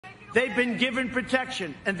They've been given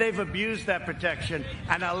protection, and they've abused that protection.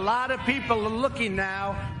 And a lot of people are looking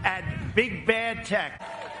now at big bad tech.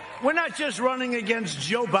 We're not just running against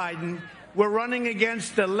Joe Biden. We're running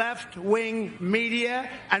against the left-wing media,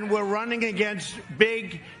 and we're running against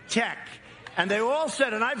big tech. And they all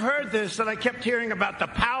said, and I've heard this, and I kept hearing about the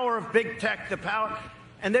power of big tech, the power.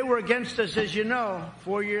 And they were against us, as you know,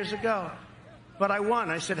 4 years ago. But I won.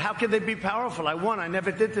 I said, how can they be powerful? I won. I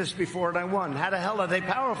never did this before, and I won. How the hell are they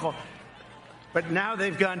powerful? But now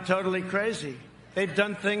they've gone totally crazy. They've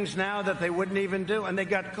done things now that they wouldn't even do, and they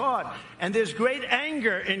got caught. And there's great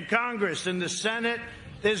anger in Congress, in the Senate.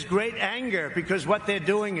 There's great anger because what they're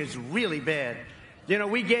doing is really bad. You know,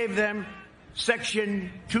 we gave them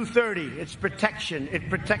Section 230. It's protection. It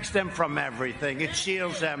protects them from everything. It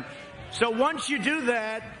shields them. So once you do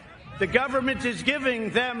that, the government is giving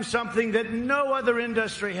them something that no other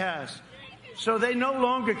industry has. So they no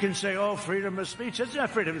longer can say, oh, freedom of speech. That's not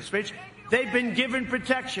freedom of speech. They've been given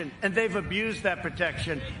protection, and they've abused that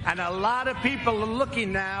protection. And a lot of people are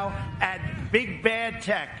looking now at big bad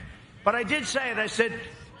tech. But I did say it. I said,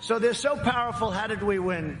 so they're so powerful, how did we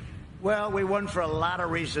win? Well, we won for a lot of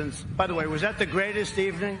reasons. By the way, was that the greatest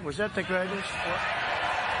evening? Was that the greatest?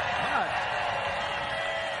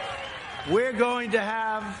 We're going to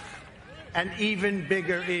have an even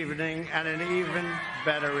bigger evening and an even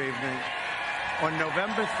better evening on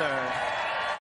November 3rd.